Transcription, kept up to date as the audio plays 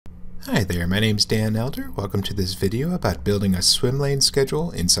Hi there, my name's Dan Elder. Welcome to this video about building a Swimlane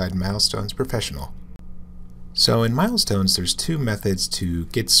schedule inside Milestones Professional. So in Milestones, there's two methods to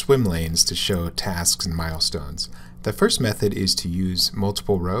get swim lanes to show tasks and milestones. The first method is to use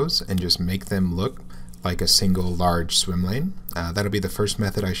multiple rows and just make them look like a single large swim lane. That'll be the first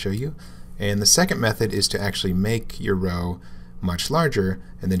method I show you. And the second method is to actually make your row much larger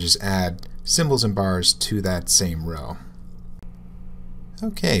and then just add symbols and bars to that same row.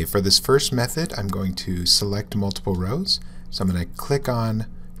 Okay, for this first method, I'm going to select multiple rows. So I'm going to click on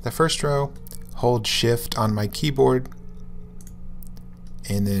the first row, hold Shift on my keyboard,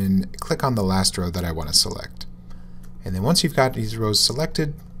 and then click on the last row that I want to select. And then once you've got these rows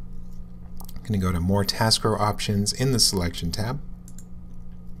selected, I'm going to go to More Task Row Options in the Selection tab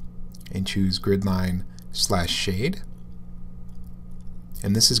and choose Gridline/Shade.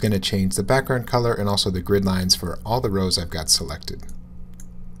 And this is going to change the background color and also the grid lines for all the rows I've got selected.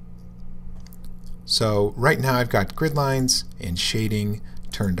 So right now I've got grid lines and shading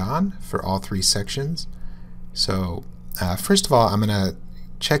turned on for all three sections. So first of all, I'm going to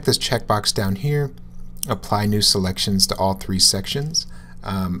check this checkbox down here, apply new selections to all three sections.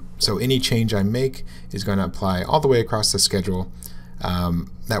 So any change I make is going to apply all the way across the schedule.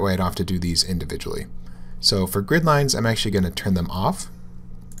 That way I don't have to do these individually. So for grid lines, I'm actually going to turn them off.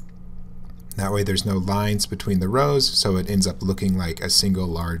 That way there's no lines between the rows, so it ends up looking like a single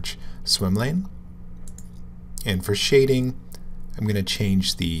large swim lane. And for shading, I'm going to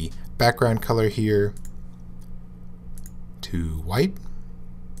change the background color here to white.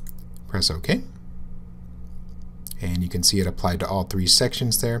 Press OK. And you can see it applied to all three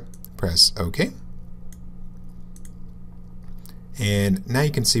sections there. Press OK. And now you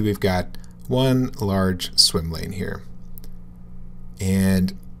can see we've got one large swim lane here.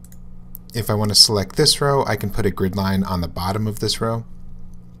 And if I want to select this row, I can put a grid line on the bottom of this row.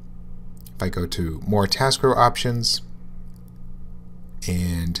 If I go to More Task Row Options,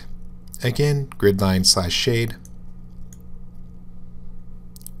 and again, Gridline/Shade,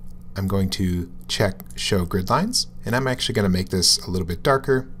 I'm going to check Show Grid Lines, and I'm actually going to make this a little bit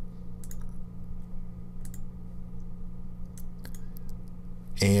darker.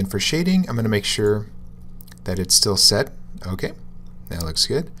 And for shading, I'm going to make sure that it's still set. OK, that looks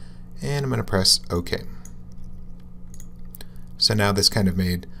good. And I'm going to press OK. So now this kind of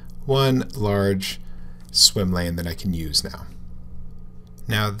made one large swim lane that I can use now.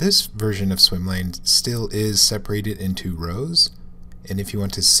 Now this version of Swimlane still is separated into rows, and if you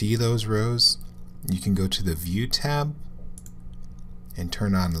want to see those rows, you can go to the View tab and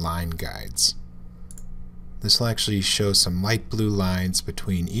turn on Line Guides. This will actually show some light blue lines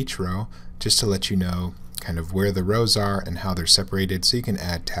between each row just to let you know kind of where the rows are and how they're separated so you can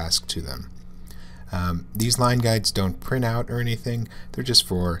add tasks to them. These line guides don't print out or anything, they're just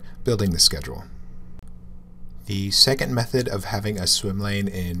for building the schedule. The second method of having a swim lane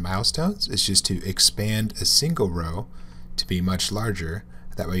in Milestones is just to expand a single row to be much larger.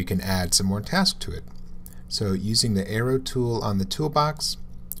 That way you can add some more tasks to it. So using the arrow tool on the toolbox,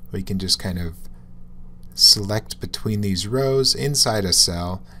 we can just kind of select between these rows inside a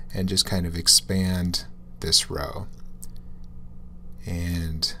cell and just kind of expand this row.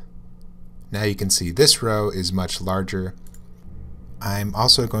 And now you can see this row is much larger. I'm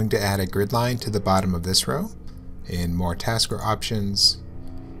also going to add a grid line to the bottom of this row in More Task Row Options,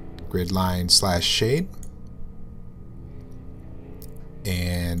 Gridline/Shade.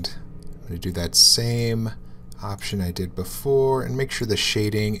 And I'm going to do that same option I did before and make sure the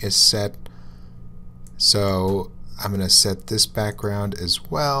shading is set. So I'm going to set this background as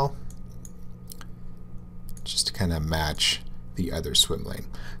well, just to kind of match the other swim lane.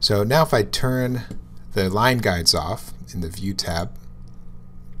 So now if I turn the line guides off in the View tab,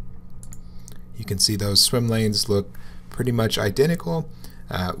 you can see those swim lanes look pretty much identical.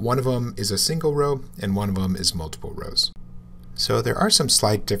 One of them is a single row and one of them is multiple rows. So there are some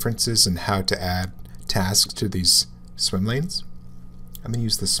slight differences in how to add tasks to these swim lanes. I'm going to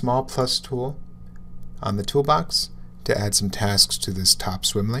use the small plus tool on the toolbox to add some tasks to this top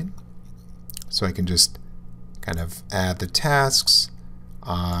swim lane. So I can just kind of add the tasks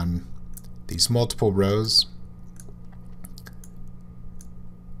on these multiple rows.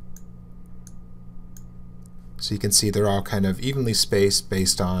 So you can see they're all kind of evenly spaced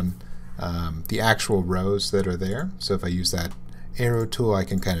based on the actual rows that are there. So if I use that arrow tool, I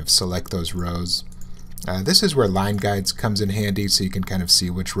can kind of select those rows. This is where line guides comes in handy, so you can kind of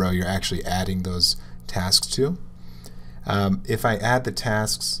see which row you're actually adding those tasks to. If I add the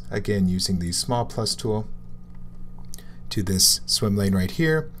tasks, again using the small plus tool, to this swim lane right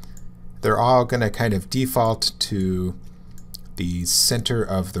here, they're all going to kind of default to the center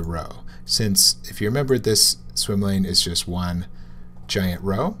of the row. Since, if you remember, this swim lane is just one giant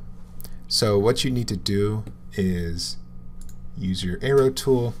row. So what you need to do is use your arrow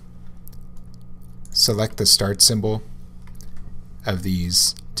tool, select the start symbol of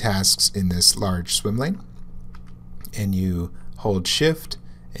these tasks in this large swim lane, and you hold Shift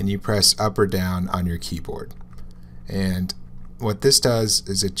and you press up or down on your keyboard. And what this does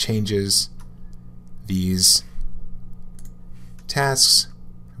is it changes these tasks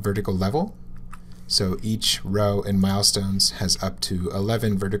vertical level. So each row in Milestones has up to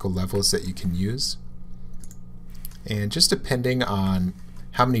 11 vertical levels that you can use. And just depending on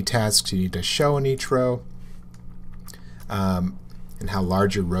how many tasks you need to show in each row, and how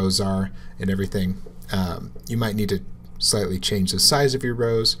large your rows are and everything, you might need to slightly change the size of your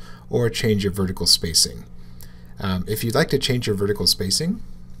rows or change your vertical spacing. If you'd like to change your vertical spacing,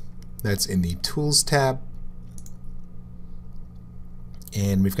 that's in the Tools tab.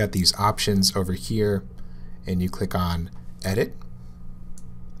 And we've got these options over here, and you click on Edit.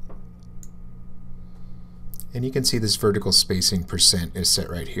 And you can see this vertical spacing % is set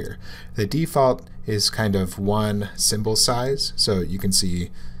right here. The default is kind of one symbol size, so you can see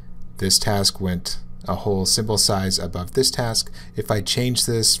this task went a whole symbol size above this task. If I change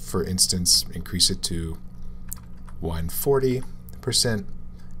this, for instance, increase it to 140%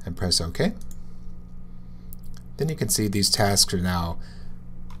 and press OK, then you can see these tasks are now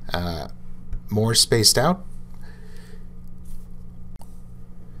more spaced out.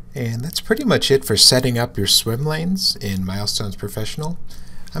 And that's pretty much it for setting up your swim lanes in Milestones Professional.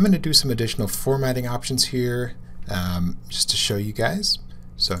 I'm going to do some additional formatting options here just to show you guys.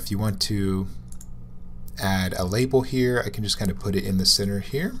 So if you want to add a label here, I can just kind of put it in the center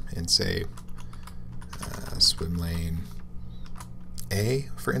here and say swim lane A,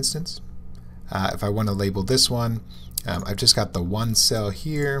 for instance. If I want to label this one, I've just got the one cell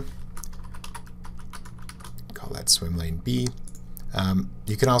here. Call that swim lane B.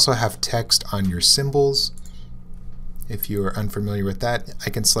 You can also have text on your symbols. If you are unfamiliar with that, I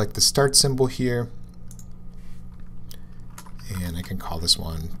can select the start symbol here, and I can call this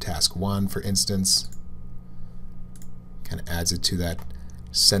one task 1, for instance. Kind of adds it to that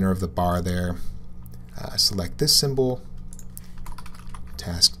center of the bar there. Select this symbol,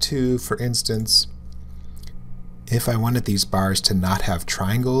 task 2, for instance. If I wanted these bars to not have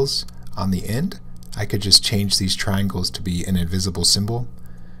triangles on the end, I could just change these triangles to be an invisible symbol.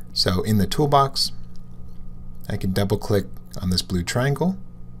 So in the toolbox, I can double click on this blue triangle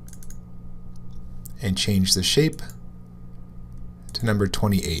and change the shape to number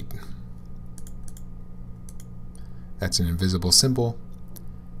 28. That's an invisible symbol,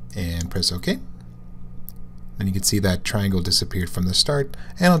 and press OK. And you can see that triangle disappeared from the start,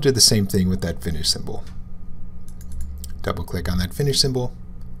 and I'll do the same thing with that finish symbol. Double click on that finish symbol,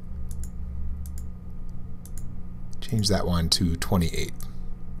 change that one to 28.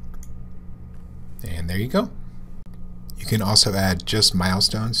 And there you go. You can also add just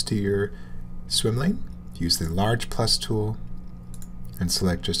milestones to your swim lane. Use the large plus tool and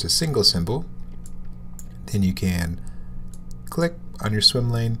select just a single symbol. Then you can click on your swim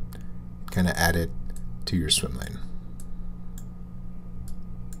lane, kind of add it to your swim lane.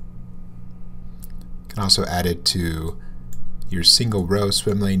 You can also add it to your single row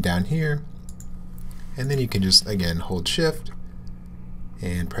swim lane down here, and then you can just again hold Shift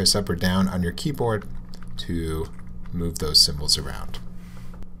and press up or down on your keyboard to move those symbols around.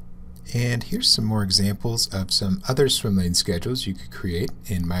 And here's some more examples of some other swim lane schedules you could create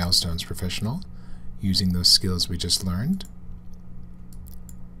in Milestones Professional using those skills we just learned.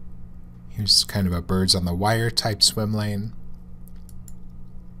 Here's kind of a birds on the wire type swim lane.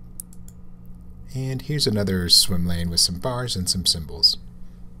 And here's another swim lane with some bars and some symbols.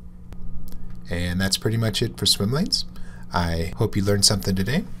 And that's pretty much it for swim lanes. I hope you learned something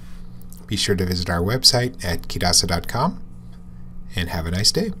today. Be sure to visit our website at kidasa.com and have a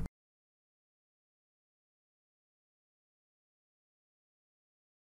nice day.